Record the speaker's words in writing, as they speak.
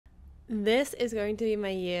This is going to be my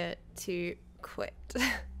year to quit.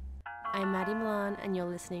 I'm Maddie Malann, and you're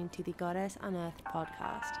listening to the Goddess Unearthed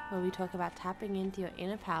podcast, where we talk about tapping into your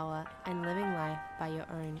inner power and living life by your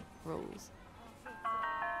own rules.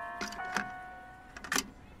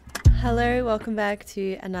 Hello, welcome back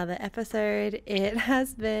to another episode. It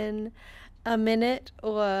has been a minute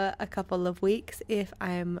or a couple of weeks, if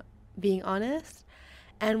I'm being honest.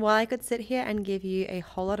 And while I could sit here and give you a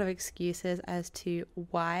whole lot of excuses as to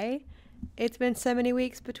why it's been so many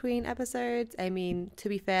weeks between episodes, I mean, to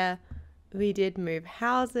be fair, we did move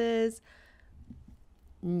houses,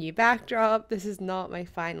 new backdrop. This is not my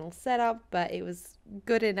final setup, but it was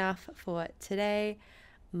good enough for today.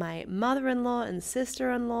 My mother-in-law and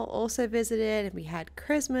sister-in-law also visited, and we had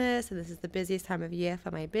Christmas, and this is the busiest time of year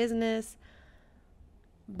for my business.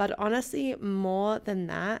 But honestly, more than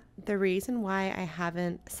that, the reason why I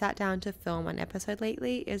haven't sat down to film an episode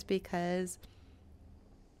lately is because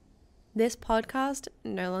this podcast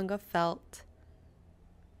no longer felt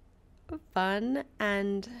fun,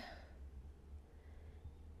 and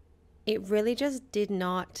it really just did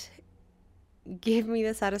not give me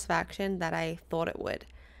the satisfaction that I thought it would.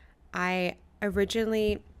 I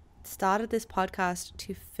originally started this podcast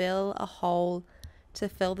to fill a hole, to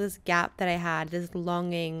fill this gap that I had, this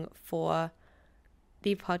longing for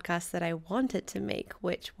the podcast that I wanted to make,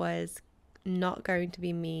 which was not going to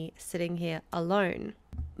be me sitting here alone.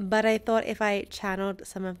 But I thought if I channeled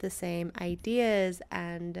some of the same ideas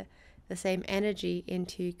and the same energy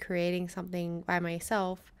into creating something by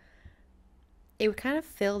myself, it would kind of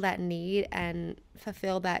fill that need and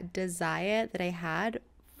fulfill that desire that I had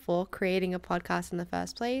for creating a podcast in the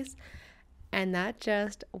first place. And that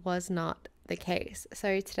just was not the case.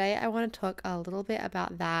 So today I want to talk a little bit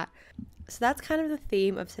about that. So that's kind of the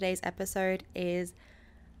theme of today's episode, is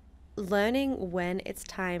learning when it's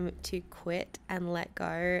time to quit and let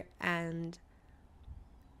go, and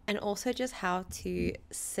also just how to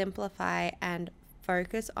simplify and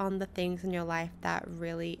focus on the things in your life that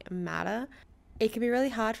really matter. It can be really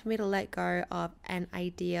hard for me to let go of an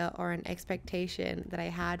idea or an expectation that I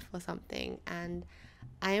had for something, and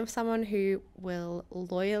I am someone who will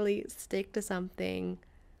loyally stick to something,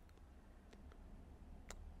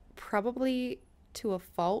 probably to a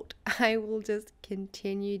fault. I will just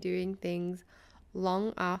continue doing things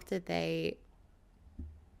long after they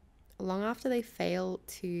fail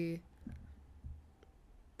to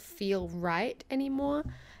feel right anymore.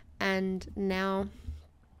 And now,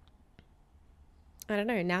 I don't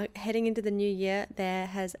know, now heading into the new year, there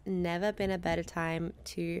has never been a better time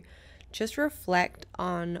to just reflect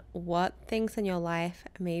on what things in your life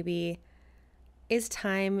maybe is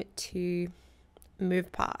time to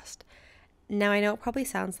move past. Now, I know it probably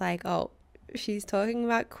sounds like, oh, she's talking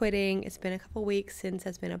about quitting. It's been a couple weeks since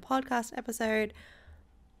there's been a podcast episode.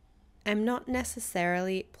 I'm not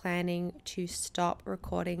necessarily planning to stop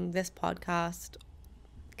recording this podcast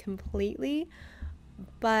completely,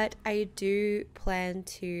 but I do plan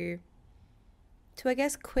to I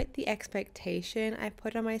guess quit the expectation I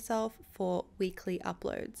put on myself for weekly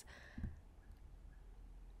uploads.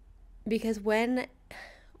 Because when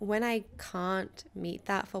I can't meet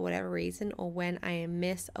that for whatever reason, or when I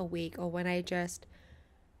miss a week, or when I just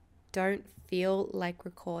don't feel like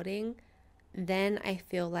recording, then I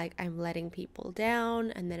feel like I'm letting people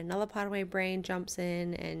down, and then another part of my brain jumps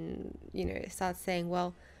in and, starts saying,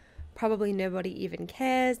 well, probably nobody even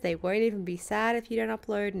cares. They won't even be sad if you don't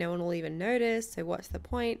upload. No one will even notice. So what's the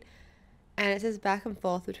point? And it's this back and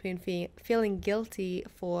forth between feeling guilty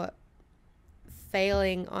for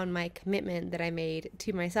failing on my commitment that I made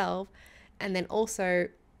to myself, and then also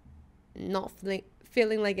not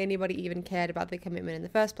feeling like anybody even cared about the commitment in the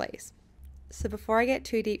first place. So before I get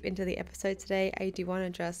too deep into the episode today, I do want to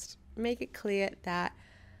just make it clear that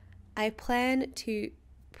I plan to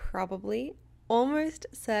probably almost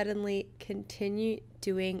certainly continue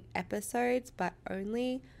doing episodes, but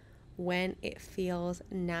only when it feels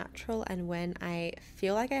natural and when I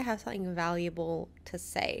feel like I have something valuable to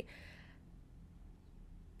say.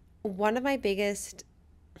 One of my biggest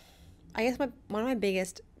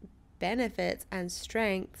benefits and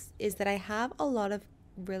strengths is that I have a lot of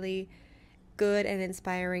really good and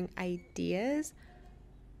inspiring ideas.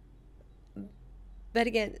 But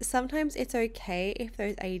again, sometimes it's okay if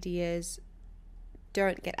those ideas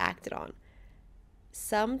don't get acted on.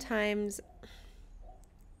 Sometimes,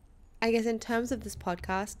 I guess in terms of this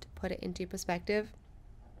podcast, to put it into perspective,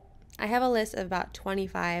 I have a list of about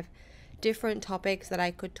 25 different topics that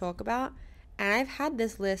I could talk about, and I've had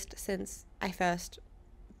this list since I first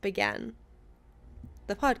began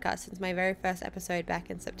the podcast, since my very first episode back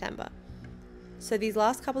in September. So these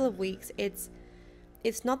last couple of weeks, it's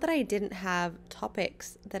it's not that I didn't have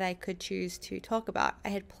topics that I could choose to talk about. I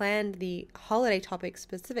had planned the holiday topics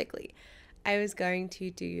specifically. I was going to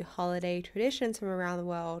do holiday traditions from around the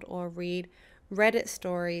world, or read Reddit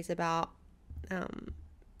stories about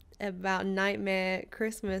nightmare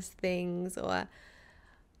Christmas things, or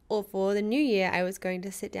for the new year, I was going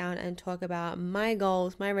to sit down and talk about my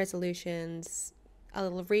goals, my resolutions, a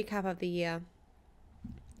little recap of the year.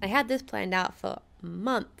 I had this planned out for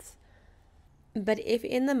months. But if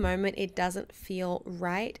in the moment it doesn't feel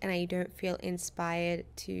right and I don't feel inspired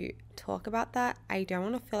to talk about that, I don't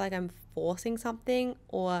want to feel like I'm forcing something,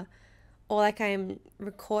 or like I'm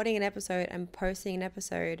recording an episode and posting an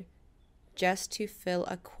episode just to fill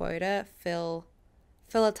a quota, fill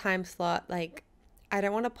a time slot. Like, I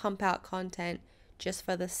don't want to pump out content just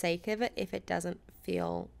for the sake of it if it doesn't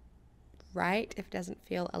feel right, if it doesn't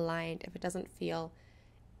feel aligned, if it doesn't feel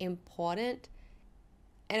important.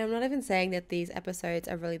 And I'm not even saying that these episodes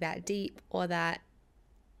are really that deep, or that,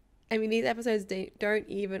 I mean, these episodes don't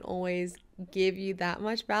even always give you that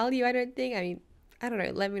much value, I don't think. I mean, I don't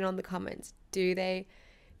know, let me know in the comments. Do they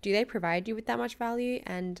provide you with that much value?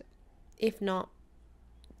 And if not,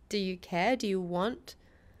 do you care? Do you want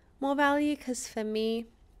more value? Because for me,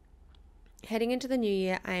 heading into the new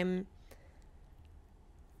year, I'm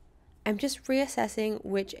just reassessing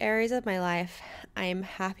which areas of my life I'm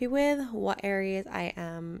happy with, what areas I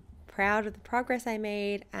am proud of the progress I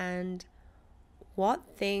made, and what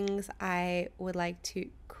things I would like to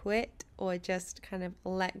quit or just kind of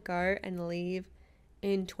let go and leave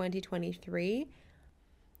in 2023.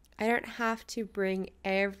 I don't have to bring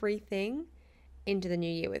everything into the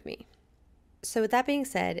new year with me. So with that being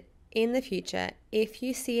said, in the future, if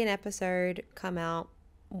you see an episode come out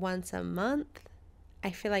once a month, I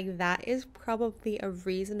feel like that is probably a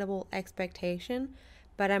reasonable expectation,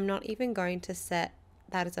 but I'm not even going to set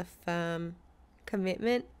that as a firm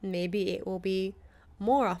commitment. Maybe it will be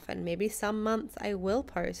more often. Maybe some months I will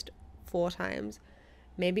post 4 times.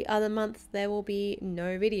 Maybe other months there will be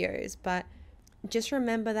no videos. But just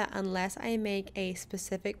remember that unless I make a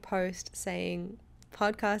specific post saying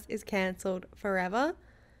podcast is cancelled forever,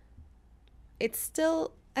 it's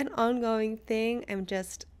still an ongoing thing. I'm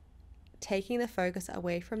just taking the focus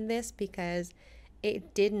away from this because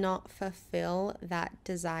it did not fulfill that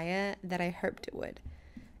desire that I hoped it would.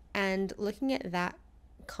 And looking at that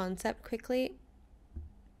concept quickly,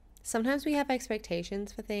 sometimes we have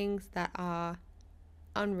expectations for things that are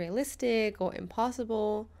unrealistic or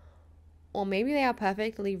impossible, or maybe they are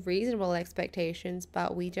perfectly reasonable expectations,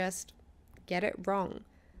 but we just get it wrong.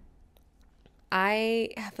 I,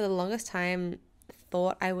 for the longest time,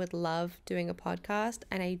 thought I would love doing a podcast,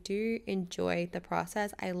 and I do enjoy the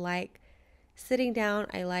process. I like sitting down,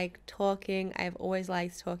 I like talking. I've always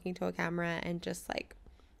liked talking to a camera and just like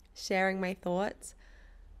sharing my thoughts.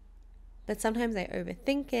 But sometimes I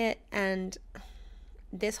overthink it, and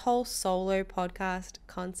this whole solo podcast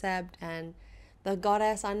concept and the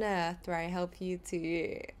Goddess Unearthed, where I help you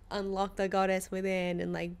to unlock the goddess within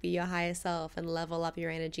and like be your higher self and level up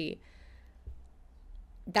your energy,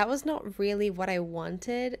 that was not really what I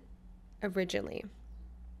wanted originally.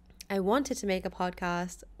 I wanted to make a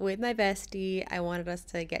podcast with my bestie. I wanted us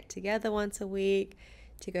to get together once a week,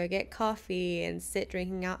 to go get coffee and sit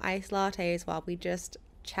drinking our iced lattes while we just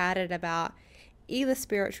chatted about either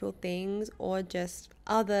spiritual things or just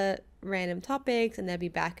other random topics, and there'd be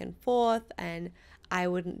back and forth, and I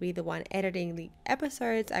wouldn't be the one editing the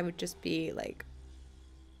episodes. I would just be like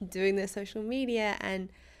doing the social media, and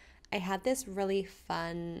I had this really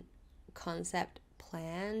fun concept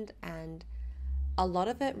planned, and a lot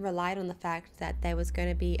of it relied on the fact that there was going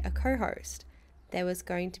to be a co-host. There was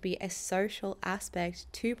going to be a social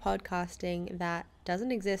aspect to podcasting that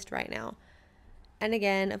doesn't exist right now. And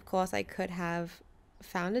again, of course, I could have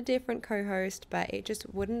found a different co-host, but it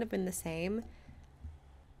just wouldn't have been the same.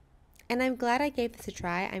 And I'm glad I gave this a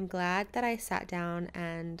try. I'm glad that I sat down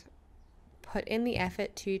and put in the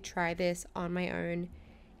effort to try this on my own,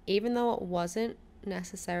 even though it wasn't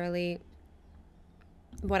necessarily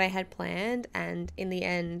what I had planned, and in the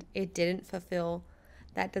end it didn't fulfill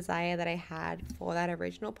that desire that I had for that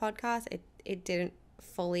original podcast. It didn't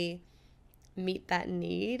fully meet that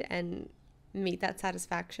need and meet that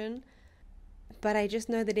satisfaction. But I just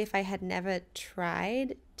know that if I had never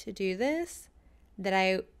tried to do this, that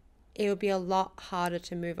it would be a lot harder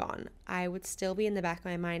to move on. I would still be in the back of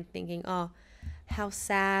my mind thinking, oh, how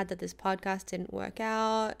sad that this podcast didn't work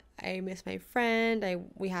out. I miss my friend.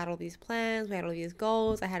 We had all these plans. We had all these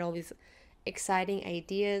goals. I had all these exciting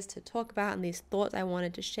ideas to talk about and these thoughts I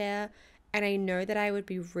wanted to share. And I know that I would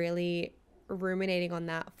be really ruminating on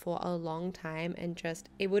that for a long time, and just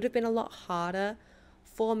it would have been a lot harder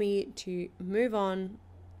for me to move on,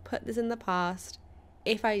 put this in the past,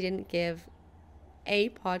 if I didn't give a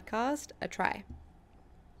podcast a try.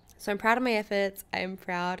 So I'm proud of my efforts. I'm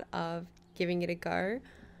proud of giving it a go.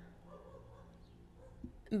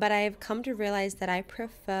 But I've come to realize that I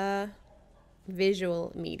prefer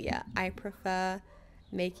visual media. I prefer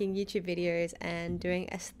making YouTube videos and doing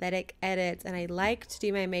aesthetic edits, and I like to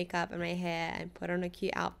do my makeup and my hair and put on a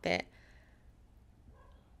cute outfit.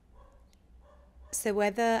 So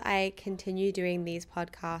whether I continue doing these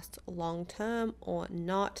podcasts long term or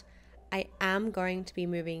not, I am going to be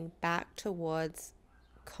moving back towards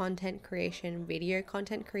content creation, video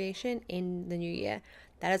content creation in the new year.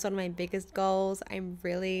 That is one of my biggest goals. I'm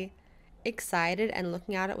really excited and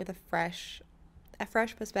looking at it with a fresh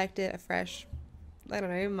perspective, a fresh,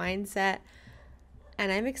 mindset.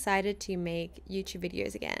 And I'm excited to make YouTube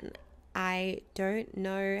videos again. I don't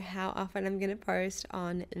know how often I'm going to post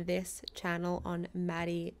on this channel on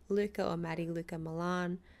Maddie Luca or Maddie Luca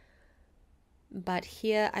Malan. But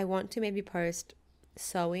here I want to maybe post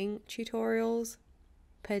sewing tutorials,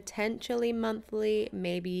 potentially monthly,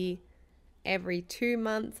 maybe every 2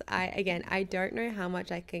 months. I don't know how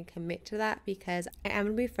much I can commit to that because I am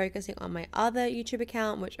going to be focusing on my other YouTube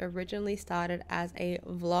account, which originally started as a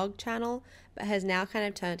vlog channel, but has now kind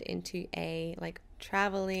of turned into a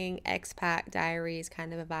traveling expat diaries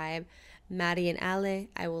kind of a vibe. Maddie and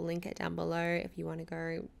I will link it down below if you want to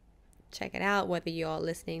go check it out, whether you're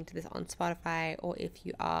listening to this on Spotify or if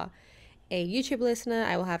you are a YouTube listener.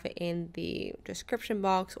 I will have it in the description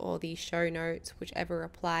box or the show notes, whichever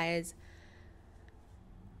applies.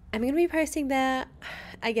 I'm going to be posting there.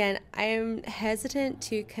 Again, I am hesitant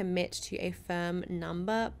to commit to a firm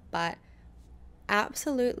number, but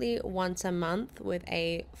absolutely once a month with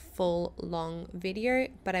a full long video.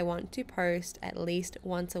 But I want to post at least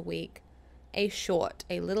once a week a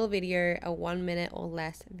little video, a 1 minute or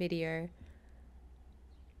less video,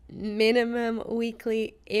 minimum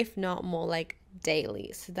weekly, if not more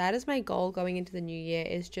daily. So that is my goal going into the new year,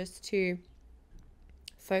 is just to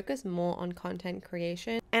focus more on content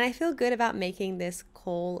creation. And I feel good about making this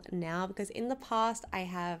call now because in the past I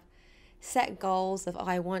have set goals of,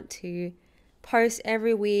 I want to post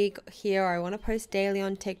every week here, or I want to post daily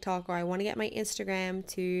on TikTok, or I want to get my Instagram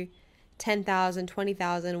to 10,000,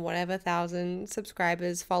 20,000, whatever thousand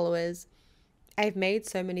subscribers, followers. I've made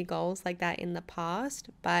so many goals like that in the past,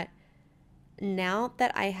 but now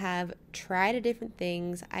that I have tried different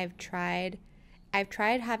things, I've tried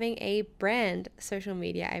having a brand social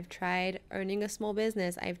media, I've tried owning a small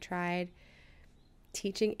business, I've tried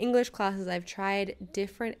teaching English classes, I've tried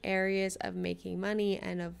different areas of making money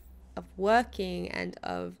and of working and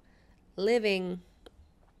of living,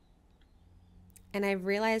 and I've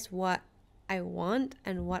realized what I want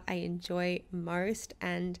and what I enjoy most,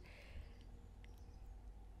 and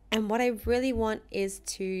what I really want is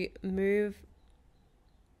to move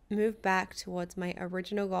back towards my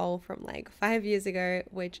original goal from 5 years ago,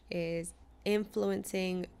 which is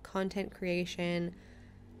influencing content creation,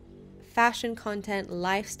 fashion content,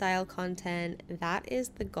 lifestyle content. That is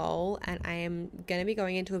the goal, and I am going to be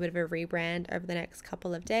going into a bit of a rebrand over the next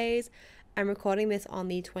couple of days. I'm recording this on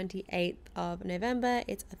the 28th of November.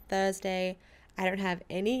 It's a Thursday. I don't have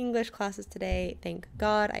any English classes today, thank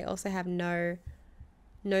God. I also have no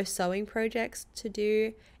sewing projects to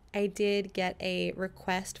do. I did get a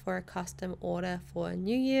request for a custom order for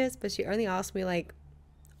New Year's, but she only asked me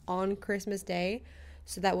on Christmas Day,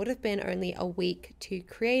 so that would have been only a week to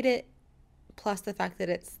create it, plus the fact that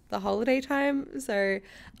it's the holiday time, so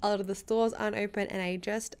a lot of the stores aren't open, and I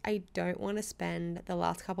don't want to spend the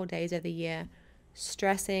last couple of days of the year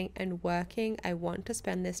stressing and working. I want to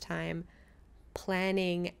spend this time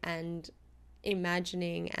planning and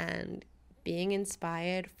imagining and being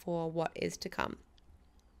inspired for what is to come.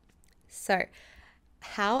 So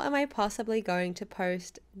how am I possibly going to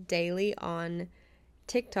post daily on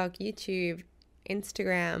TikTok, YouTube,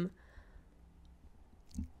 Instagram,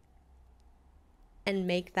 and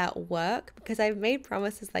make that work? Because I've made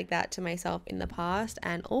promises like that to myself in the past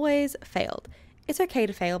and always failed. It's okay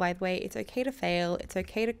to fail, by the way. It's okay to fail. It's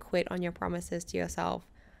okay to quit on your promises to yourself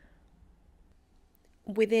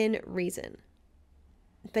within reason.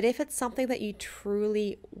 But if it's something that you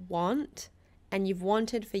truly want and you've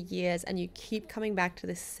wanted for years and you keep coming back to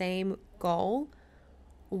the same goal,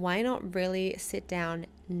 why not really sit down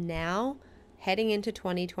now, heading into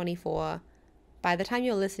 2024? By the time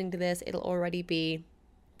you're listening to this, it'll already be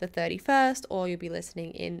the 31st, or you'll be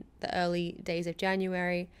listening in the early days of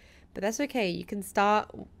January. But that's okay. You can start,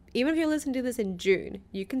 even if you're listening to this in June,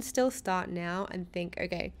 you can still start now and think,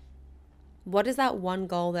 okay, what is that one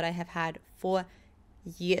goal that I have had for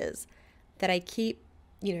years that I keep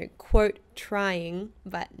quote, trying,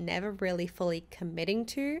 but never really fully committing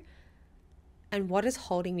to, and what is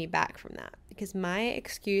holding me back from that. Because my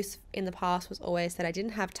excuse in the past was always that I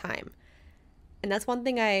didn't have time. And that's one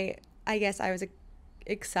thing I guess I was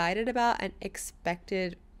excited about and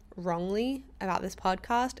expected wrongly about this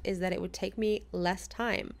podcast, is that it would take me less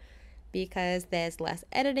time because there's less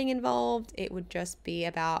editing involved. It would just be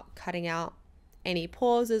about cutting out any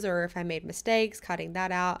pauses, or if I made mistakes, cutting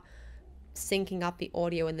that out, syncing up the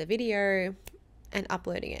audio and the video, and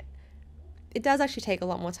uploading it. It does actually take a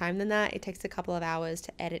lot more time than that. It takes a couple of hours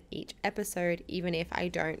to edit each episode, even if I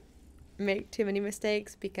don't make too many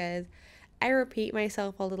mistakes, because I repeat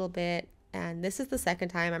myself a little bit. And this is the second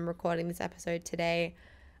time I'm recording this episode today,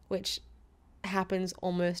 which happens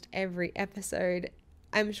almost every episode.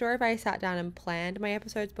 I'm sure if I sat down and planned my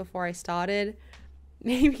episodes before I started,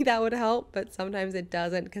 maybe that would help, but sometimes it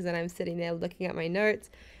doesn't, because then I'm sitting there looking at my notes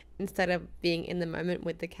instead of being in the moment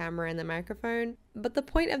with the camera and the microphone. But the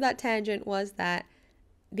point of that tangent was that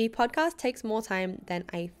the podcast takes more time than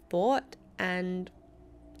I thought, and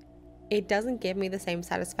it doesn't give me the same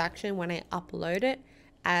satisfaction when I upload it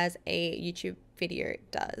as a YouTube video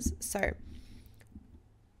does. So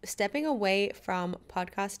stepping away from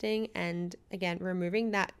podcasting and, again,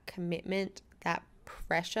 removing that commitment, that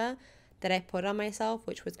pressure that I put on myself,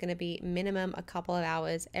 which was going to be minimum a couple of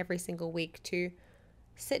hours every single week to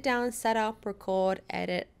sit down, set up, record,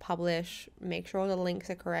 edit, publish, make sure all the links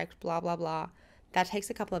are correct, blah, blah, blah. That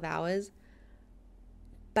takes a couple of hours.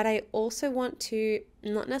 But I also want to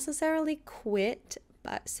not necessarily quit,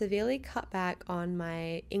 but severely cut back on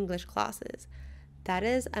my English classes. That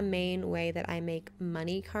is a main way that I make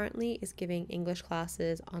money currently, is giving English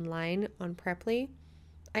classes online on Preply.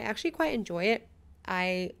 I actually quite enjoy it.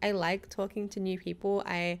 I like talking to new people.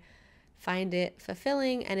 I find it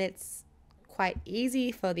fulfilling, and it's quite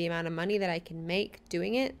easy for the amount of money that I can make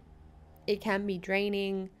doing it. It can be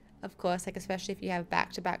draining, of course, like especially if you have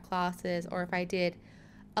back-to-back classes, or if I did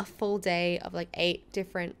a full day of like 8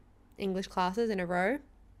 different English classes in a row,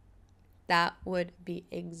 that would be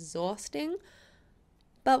exhausting.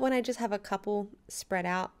 But when I just have a couple spread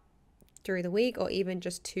out through the week, or even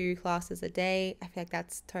just 2 classes a day, I feel like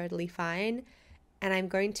that's totally fine. And I'm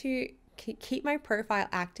going to keep my profile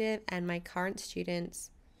active, and my current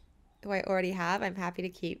students who I already have, I'm happy to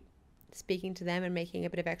keep speaking to them and making a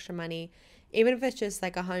bit of extra money, even if it's just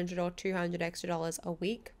like $100 or $200 extra a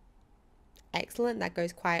week. Excellent. That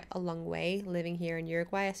goes quite a long way living here in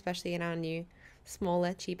Uruguay, especially in our new,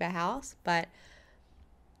 smaller, cheaper house. But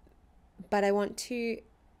I want to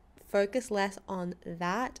focus less on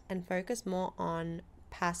that and focus more on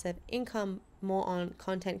passive income, more on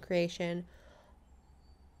content creation,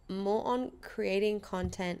 more on creating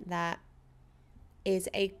content that is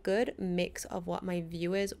a good mix of what my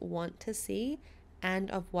viewers want to see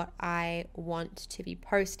and of what I want to be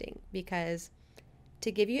posting. Because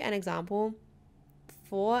to give you an example,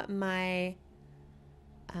 for my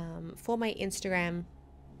Instagram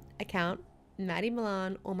account,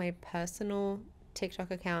 MaddieMalann, or my personal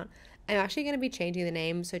TikTok account, I'm actually going to be changing the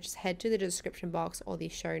name, so just head to the description box or the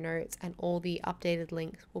show notes, and all the updated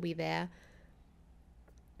links will be there.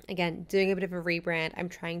 Again, doing a bit of a rebrand. I'm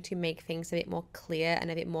trying to make things a bit more clear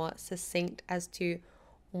and a bit more succinct as to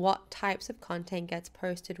what types of content gets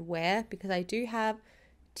posted where, because I do have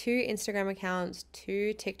 2 Instagram accounts,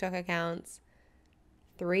 2 TikTok accounts,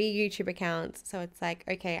 3 YouTube accounts. So it's like,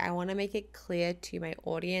 okay, I want to make it clear to my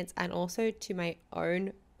audience and also to my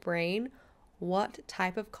own brain what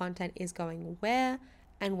type of content is going where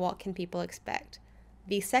and what can people expect.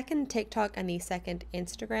 The second TikTok and the second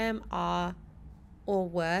Instagram are or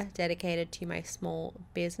were dedicated to my small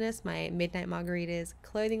business, my Midnight Margaritas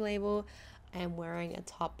clothing label. I am wearing a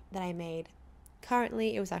top that I made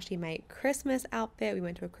currently. It was actually my Christmas outfit. We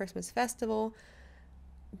went to a Christmas festival.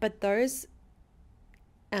 But those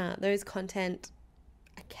content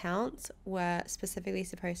accounts were specifically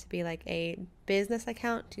supposed to be like a business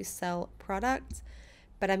account to sell products,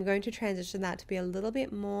 but I'm going to transition that to be a little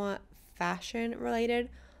bit more fashion related,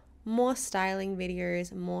 more styling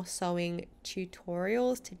videos, more sewing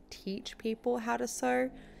tutorials to teach people how to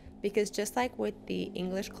sew. Because just like with the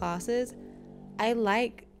English classes, I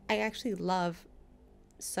actually love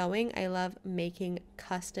sewing. I love making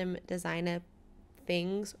custom designer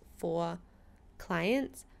things for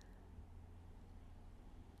clients,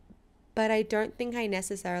 but I don't think I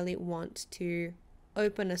necessarily want to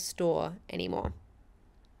open a store anymore.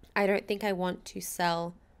 I don't think I want to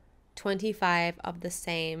sell 25 of the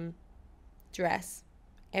same dress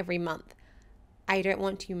every month. I don't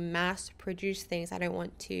want to mass produce things. I don't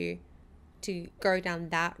want to to go down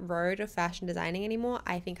that road of fashion designing anymore.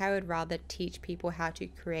 I think I would rather teach people how to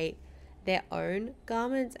create their own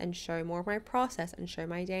garments and show more of my process and show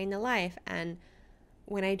my day in the life. And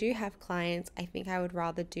when I do have clients, I think I would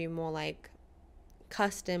rather do more like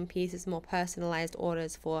custom pieces, more personalized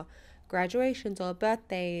orders for graduations or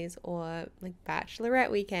birthdays or like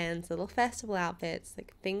bachelorette weekends, little festival outfits,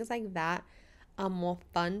 like things like that are more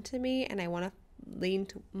fun to me, and I want to lean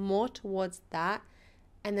more towards that,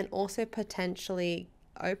 and then also potentially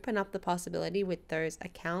open up the possibility with those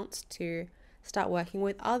accounts to start working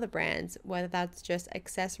with other brands, whether that's just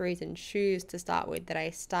accessories and shoes to start with that I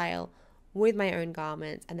style with my own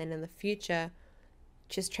garments, and then in the future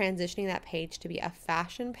just transitioning that page to be a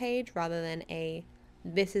fashion page rather than a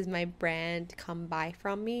this is my brand, come buy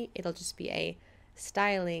from me. It'll just be a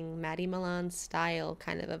styling, MaddieMalann style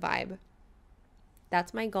kind of a vibe.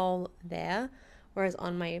 That's my goal there. Whereas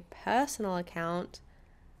on my personal account,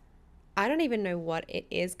 I don't even know what it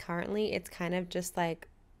is currently. It's kind of just like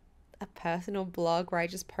a personal blog where I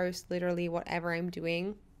just post literally whatever I'm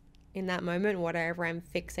doing in that moment, whatever I'm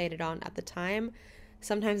fixated on at the time.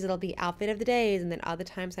 Sometimes it'll be outfit of the days, and then other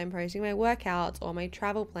times I'm posting my workouts or my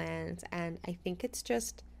travel plans. And I think it's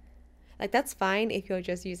just like, that's fine if you're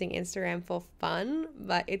just using Instagram for fun,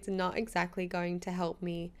 but it's not exactly going to help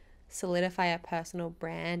me solidify a personal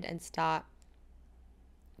brand and start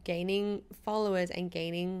gaining followers and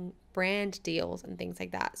gaining brand deals and things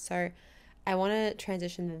like that. So I want to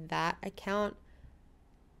transition that account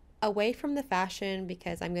away from the fashion,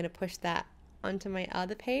 because I'm going to push that onto my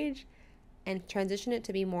other page, and transition it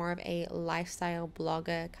to be more of a lifestyle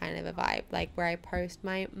blogger kind of a vibe, like where I post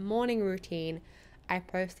my morning routine, I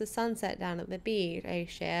post the sunset down at the beach, I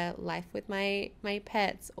share life with my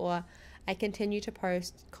pets, or I continue to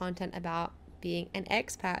post content about being an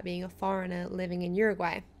expat, being a foreigner living in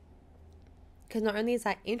Uruguay. Because not only is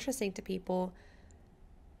that interesting to people,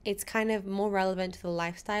 it's kind of more relevant to the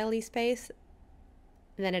lifestyle-y space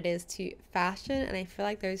than it is to fashion, and I feel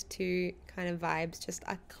like those two kind of vibes just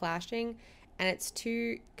are clashing and it's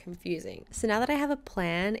too confusing. So now that I have a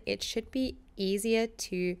plan, it should be easier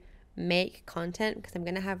to make content, because I'm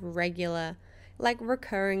going to have regular, like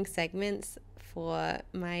recurring segments for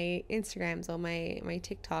my Instagrams or my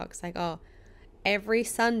TikToks, like, oh, every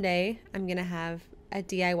Sunday I'm going to have a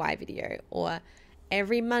DIY video, or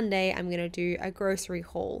every Monday I'm going to do a grocery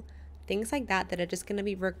haul, things like that are just going to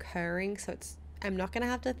be recurring. So I'm not going to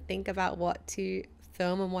have to think about what to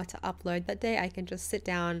film and what to upload that day. I can just sit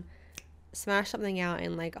down, smash something out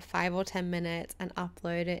in like 5 or 10 minutes and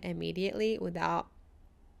upload it immediately without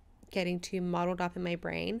getting too muddled up in my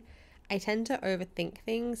brain. I tend to overthink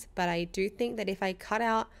things, but I do think that if I cut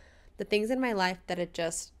out the things in my life that are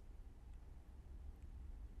just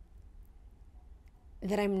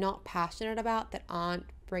that I'm not passionate about, that aren't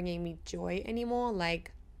bringing me joy anymore,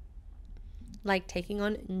 like taking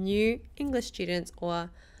on new English students, or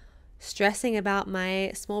stressing about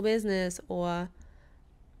my small business, or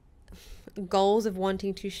goals of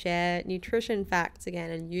wanting to share nutrition facts again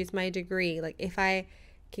and use my degree. Like if I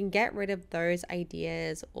can get rid of those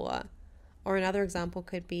ideas, or another example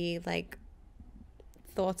could be like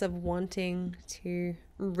thoughts of wanting to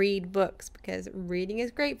read books because reading is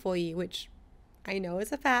great for you, which I know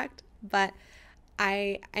is a fact, but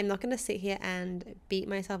I'm not going to sit here and beat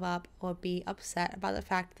myself up or be upset about the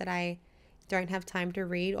fact that I don't have time to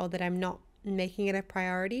read, or that I'm not making it a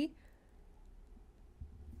priority,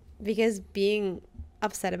 because being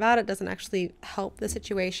upset about it doesn't actually help the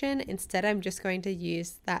situation. Instead, I'm just going to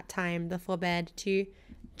use that time before bed to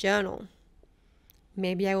journal.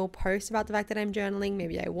 Maybe I will post about the fact that I'm journaling,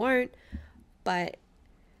 maybe I won't, but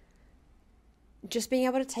just being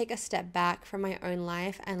able to take a step back from my own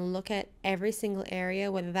life and look at every single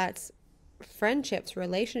area, whether that's friendships,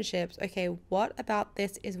 relationships. Okay, what about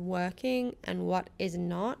this is working and what is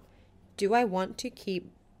not? Do I want to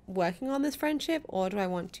keep working on this friendship, or do I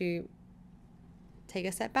want to take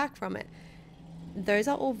a step back from it? Those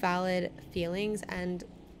are all valid feelings, and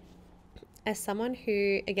as someone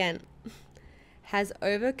who, again, has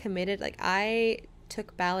overcommitted, like I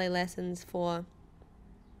took ballet lessons for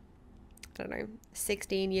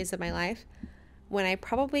 16 years of my life, when I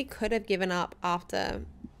probably could have given up after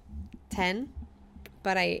 10,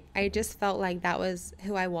 but I just felt like that was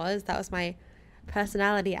who I was. That was my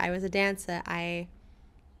personality. I was a dancer.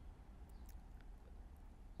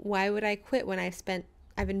 Why would I quit when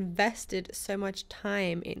I've invested so much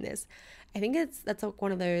time in this? I think that's like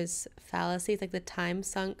one of those fallacies, like the time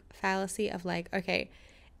sunk fallacy of like, okay,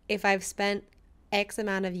 if I've spent X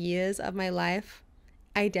amount of years of my life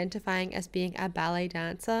identifying as being a ballet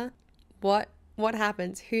dancer, what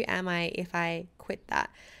happens? Who am I if I quit that?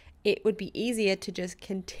 it would be easier to just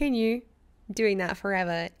continue doing that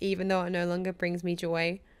forever, even though it no longer brings me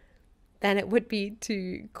joy, than it would be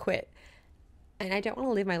to quit. And I don't want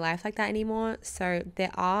to live my life like that anymore. So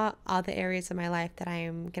there are other areas of my life that I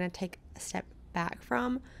am going to take a step back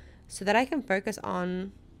from so that I can focus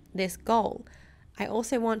on this goal. I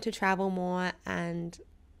also want to travel more and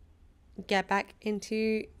get back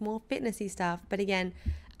into more fitnessy stuff. But again,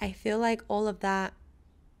 I feel like all of that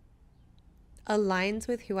aligns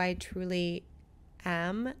with who I truly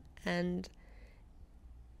am and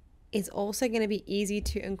is also going to be easy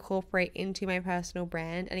to incorporate into my personal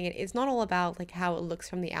brand. And again, it's not all about like how it looks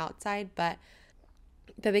from the outside, but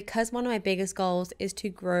because one of my biggest goals is to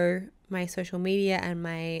grow my social media and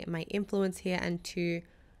my influence here, and to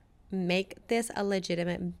make this a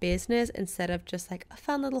legitimate business instead of just like a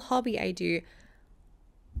fun little hobby I do.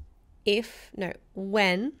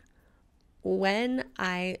 When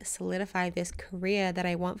I solidify this career that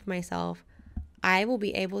I want for myself, I will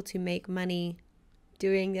be able to make money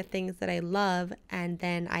doing the things that I love, and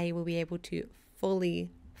then I will be able to fully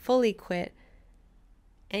quit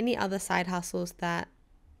any other side hustles that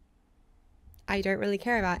I don't really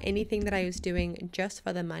care about. Anything that I was doing just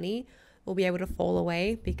for the money will be able to fall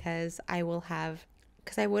away because I would have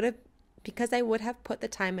put the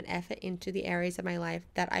time and effort into the areas of my life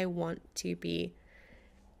that I want to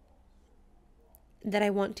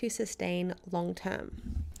sustain long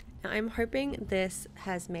term. Now, I'm hoping this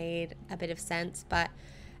has made a bit of sense, but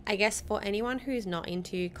I guess for anyone who's not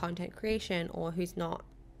into content creation or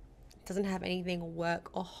doesn't have anything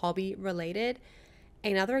work or hobby related,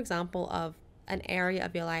 another example of an area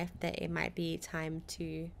of your life that it might be time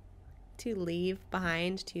to leave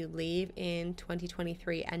behind, to leave in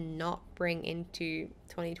 2023 and not bring into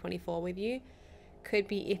 2024 with you, could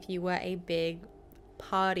be if you were a big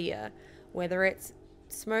partier, whether it's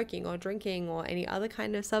smoking or drinking or any other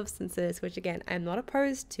kind of substances, which again, I'm not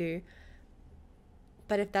opposed to.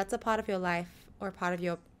 But if that's a part of your life or a part of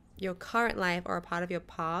your current life or a part of your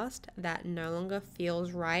past that no longer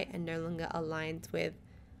feels right and no longer aligns with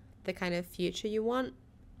the kind of future you want,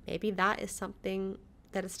 maybe that is something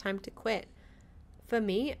that it's time to quit. For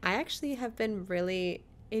me, I actually have been really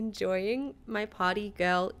enjoying my party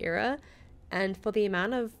girl era, and for the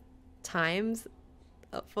amount of times,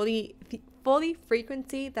 for the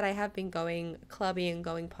frequency that I have been going clubbing and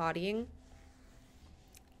going partying,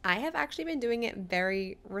 I have actually been doing it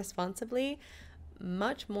very responsibly,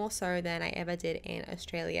 much more so than I ever did in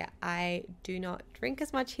Australia. I do not drink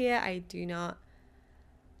as much here. I do not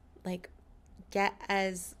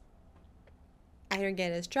I don't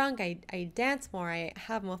get as drunk. I dance more. I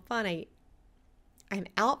have more fun. I'm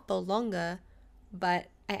out for longer, but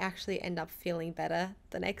I actually end up feeling better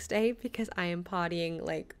the next day because I am partying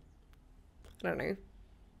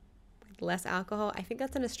less alcohol. I think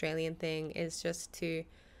that's an Australian thing, is just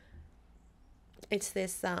it's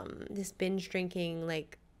this binge drinking,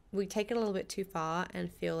 like we take it a little bit too far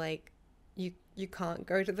and feel like you can't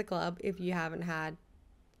go to the club if you haven't had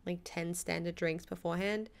like 10 standard drinks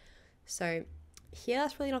beforehand. So here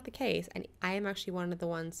that's really not the case, and I am actually one of the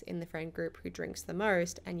ones in the friend group who drinks the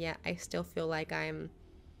most, and yet I still feel like I'm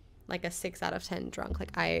like a 6 out of 10 drunk.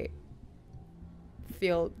 Like I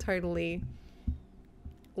feel totally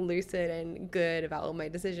lucid and good about all my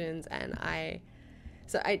decisions, and I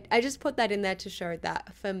just put that in there to show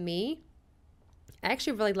that for me, I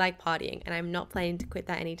actually really like partying, and I'm not planning to quit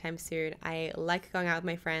that anytime soon. I like going out with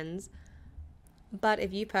my friends, but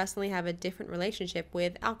if you personally have a different relationship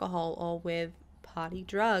with alcohol or with party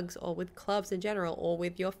drugs or with clubs in general or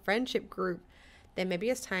with your friendship group, then maybe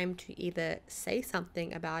it's time to either say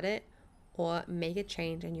something about it or make a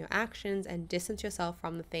change in your actions and distance yourself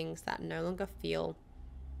from the things that no longer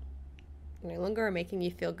are making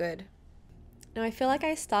you feel good. Now, I feel like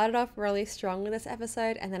I started off really strong with this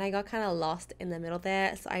episode and then I got kind of lost in the middle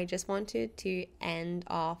there. So I just wanted to end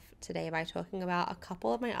off today by talking about a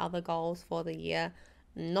couple of my other goals for the year,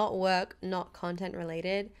 not work, not content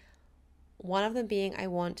related. One of them being I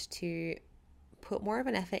want to put more of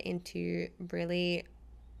an effort into really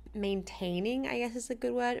maintaining, I guess is a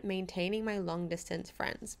good word, maintaining my long distance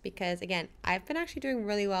friends. Because again, I've been actually doing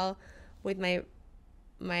really well with my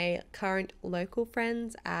current local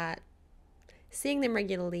friends at seeing them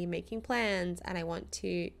regularly, making plans, and I want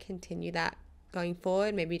to continue that going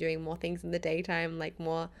forward, maybe doing more things in the daytime, like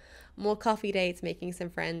more coffee dates, making some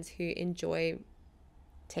friends who enjoy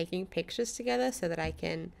taking pictures together so that I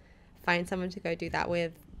can find someone to go do that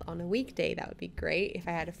with on a weekday. That would be great if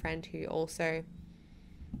I had a friend who also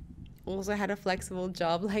had a flexible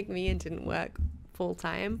job like me and didn't work full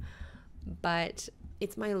time. But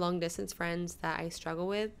it's my long distance friends that I struggle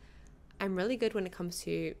with. I'm really good when it comes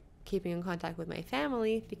to keeping in contact with my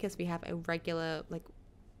family because we have a regular, like,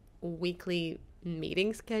 weekly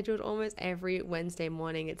meeting scheduled almost every Wednesday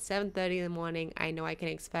morning. It's 7:30 in the morning. I know I can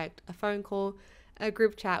expect a phone call, a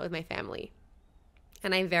group chat with my family.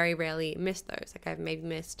 And I very rarely miss those. Like, I've maybe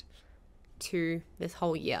missed 2 this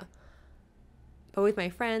whole year. But with my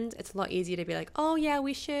friends, it's a lot easier to be like, oh yeah,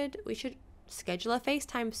 we should schedule a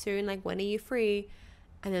FaceTime soon. Like, when are you free?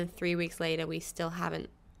 And then 3 weeks later, we still haven't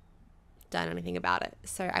done anything about it.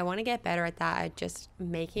 So I want to get better at that, at just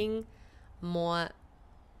making more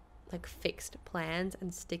like fixed plans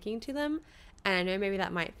and sticking to them. And I know maybe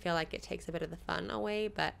that might feel like it takes a bit of the fun away,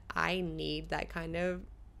 but I need that kind of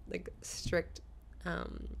like strict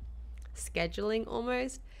scheduling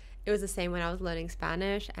almost. It was the same when I was learning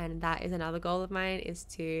Spanish, and that is another goal of mine, is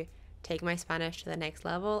to take my Spanish to the next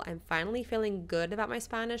level. I'm finally feeling good about my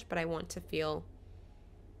Spanish, but I want to feel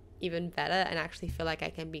even better and actually feel like I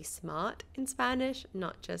can be smart in Spanish,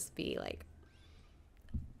 not just be like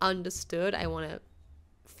understood. I want to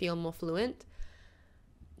feel more fluent.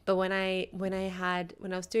 But when I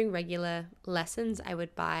was doing regular lessons, I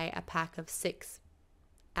would buy a pack of 6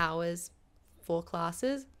 hours for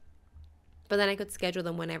classes, but then I could schedule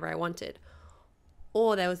them whenever I wanted.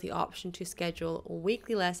 Or there was the option to schedule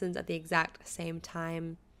weekly lessons at the exact same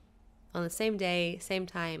time, on the same day, same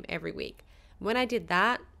time, every week. When I did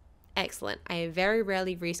that, excellent. I very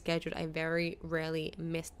rarely rescheduled. I very rarely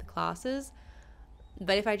missed the classes.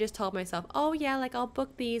 But if I just told myself, oh yeah, like I'll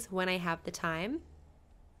book these when I have the time,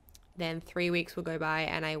 then 3 weeks will go by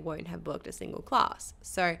and I won't have booked a single class.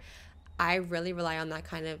 So I really rely on that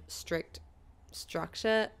kind of strict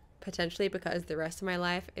structure, potentially because the rest of my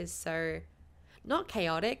life is so not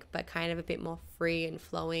chaotic, but kind of a bit more free and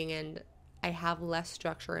flowing, and I have less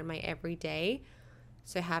structure in my everyday.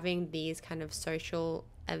 So having these kind of social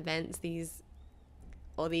events, these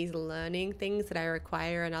learning things that I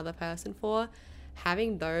require another person for,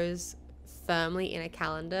 having those firmly in a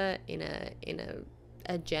calendar, in a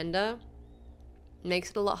agenda, makes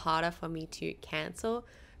it a lot harder for me to cancel.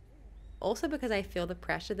 Also because I feel the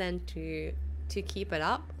pressure then to keep it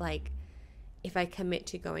up. Like, if I commit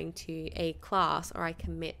to going to a class, or I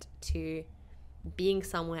commit to being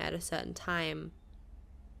somewhere at a certain time,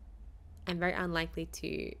 I'm very unlikely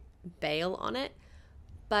to bail on it.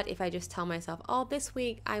 But if I just tell myself, oh, this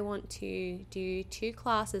week I want to do 2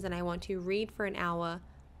 classes and I want to read for an hour,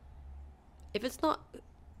 if it's not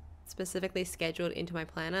specifically scheduled into my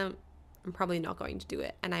planner, I'm probably not going to do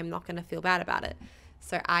it, and I'm not going to feel bad about it.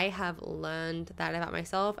 So I have learned that about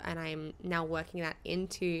myself, and I'm now working that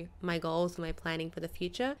into my goals and my planning for the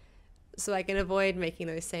future, so I can avoid making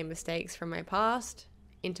those same mistakes from my past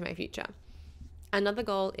into my future. Another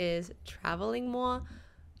goal is traveling more,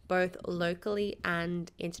 both locally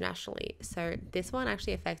and internationally. So this one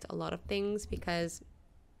actually affects a lot of things, because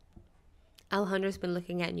Alejandro's been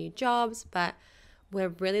looking at new jobs, but we're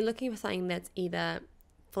really looking for something that's either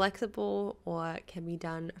flexible or can be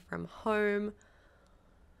done from home.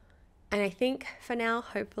 And I think for now,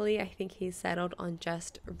 hopefully, I think he's settled on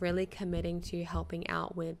just really committing to helping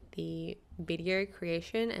out with the video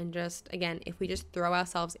creation. And just, again, if we just throw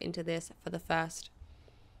ourselves into this for the first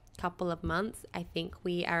couple of months, I think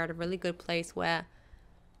we are at a really good place where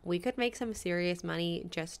we could make some serious money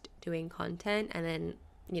just doing content. And then,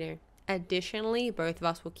 you know, additionally, both of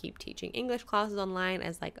us will keep teaching English classes online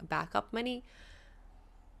as like a backup money.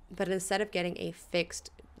 But instead of getting a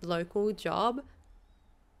fixed local job,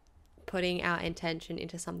 putting our intention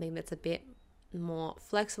into something that's a bit more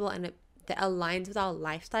flexible and that aligns with our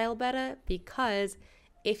lifestyle better. Because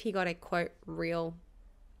if he got a quote real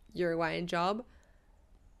Uruguayan job,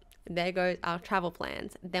 there goes our travel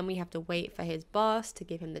plans. Then we have to wait for his boss to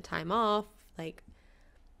give him the time off. Like,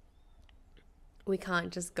 we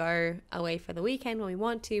can't just go away for the weekend when we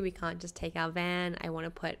want to. We can't just take our van. I want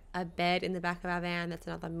to put a bed in the back of our van. That's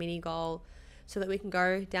another mini goal, so that we can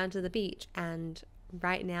go down to the beach. And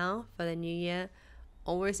right now, for the new year,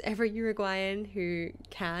 almost every Uruguayan who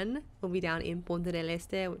can will be down in Punta del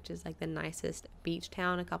Este, which is like the nicest beach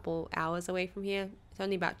town a couple hours away from here. It's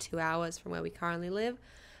only about 2 hours from where we currently live,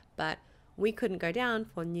 but we couldn't go down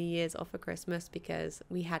for New Year's or for Christmas because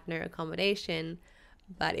we had no accommodation.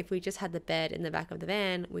 But if we just had the bed in the back of the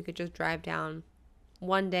van, we could just drive down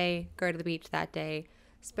one day, go to the beach that day,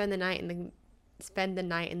 spend the night in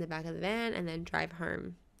the back of the van, and then drive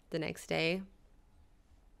home the next day.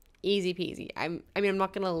 Easy peasy. I'm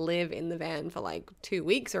not going to live in the van for like 2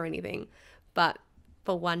 weeks or anything, but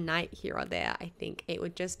for one night here or there, I think it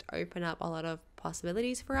would just open up a lot of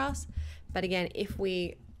possibilities for us. But again, if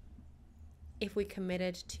we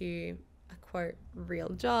committed to a quote real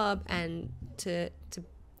job and to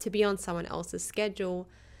be on someone else's schedule,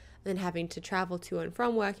 and having to travel to and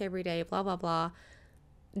from work every day, blah, blah, blah,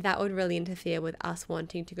 that would really interfere with us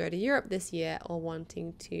wanting to go to Europe this year or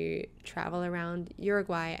wanting to travel around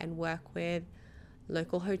Uruguay and work with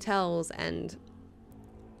local hotels. And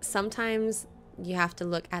sometimes you have to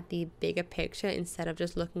look at the bigger picture instead of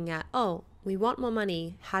just looking at, oh, we want more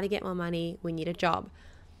money, how to get more money, we need a job.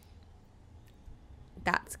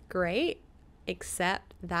 That's great,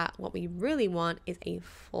 except that what we really want is a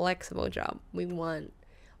flexible job. We want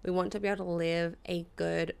to be able to live a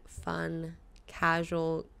good, fun,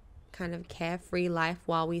 casual, kind of carefree life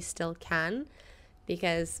while we still can,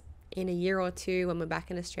 because in a year or two, when we're back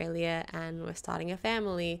in Australia and we're starting a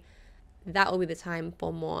family, that will be the time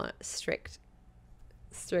for more strict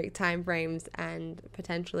time frames and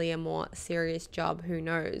potentially a more serious job. Who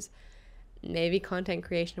knows? Maybe content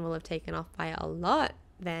creation will have taken off by a lot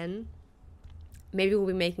then. Maybe we'll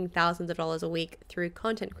be making thousands of dollars a week through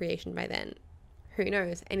content creation by then. Who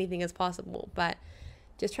knows? Anything is possible. But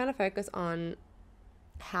just trying to focus on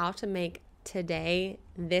how to make today,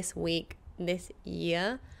 this week, this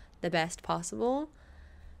year the best possible.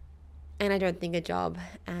 And I don't think a job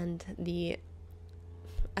and the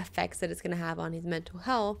effects that it's going to have on his mental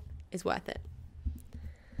health is worth it.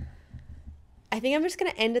 I think I'm just going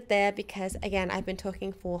to end it there because, again, I've been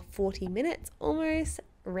talking for 40 minutes almost,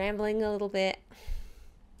 rambling a little bit.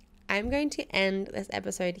 I'm going to end this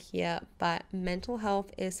episode here, but mental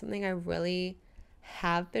health is something I really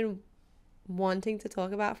have been wanting to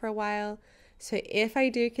talk about for a while. So if I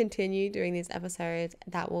do continue doing these episodes,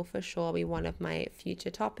 that will for sure be one of my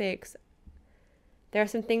future topics. There are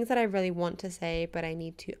some things that I really want to say, but I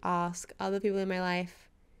need to ask other people in my life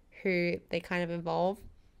who they kind of involve,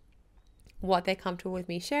 what they're comfortable with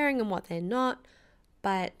me sharing and what they're not.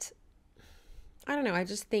 But I don't know, I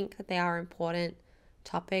just think that they are important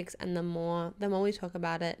topics, and the more we talk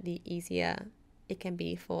about it, the easier it can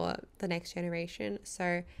be for the next generation.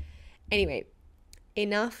 So anyway,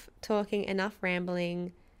 enough talking, enough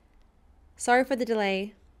rambling. Sorry for the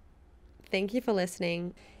delay. Thank you for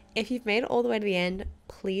listening. If you've made it all the way to the end,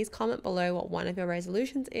 please comment below what one of your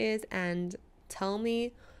resolutions is and tell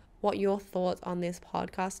me what your thoughts on this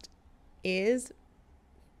podcast is.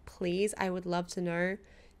 Please, I would love to know.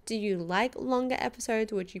 Do you like longer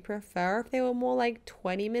episodes? Would you prefer if they were more like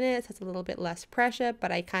 20 minutes? That's a little bit less pressure,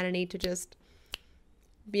 but I kind of need to just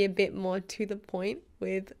be a bit more to the point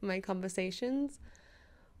with my conversations.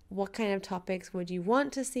 What kind of topics would you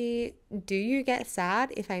want to see? Do you get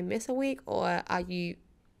sad if I miss a week, or are you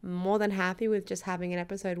more than happy with just having an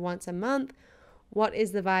episode once a month? What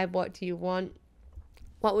is the vibe? What do you want?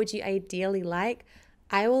 What would you ideally like?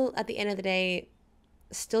 I will, at the end of the day,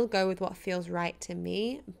 still go with what feels right to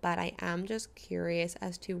me, but I am just curious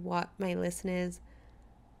as to what my listeners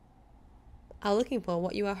are looking for,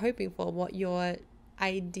 what you are hoping for, what your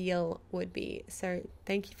ideal would be. So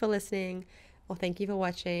thank you for listening, or thank you for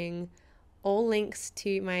watching. All links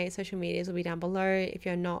to my social medias will be down below. If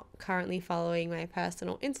you're not currently following my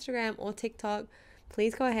personal Instagram or TikTok,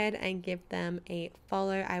 please go ahead and give them a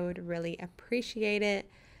follow. I would really appreciate it.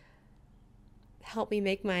 Help me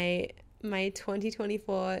make my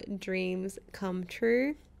 2024 dreams come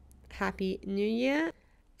true. Happy New Year,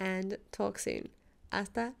 and talk soon.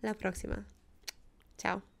 Hasta la próxima.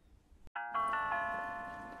 Ciao.